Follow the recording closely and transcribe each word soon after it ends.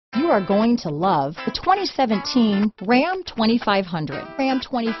are going to love the 2017 Ram 2500. Ram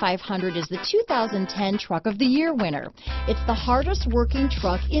 2500 is the 2010 Truck of the Year winner. It's the hardest working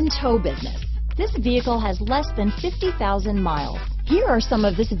truck in tow business. This vehicle has less than 50,000 miles. Here are some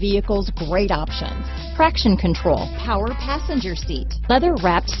of this vehicle's great options: traction control, power passenger seat,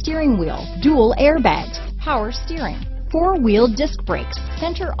 leather-wrapped steering wheel, dual airbags, power steering, four-wheel disc brakes,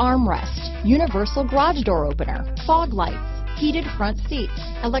 center armrest, universal garage door opener, fog lights, heated front seats,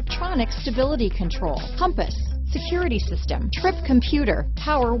 electronic stability control, compass, security system, trip computer,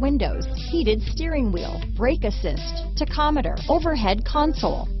 power windows, heated steering wheel, brake assist, tachometer, overhead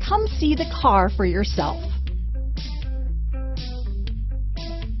console. Come see the car for yourself.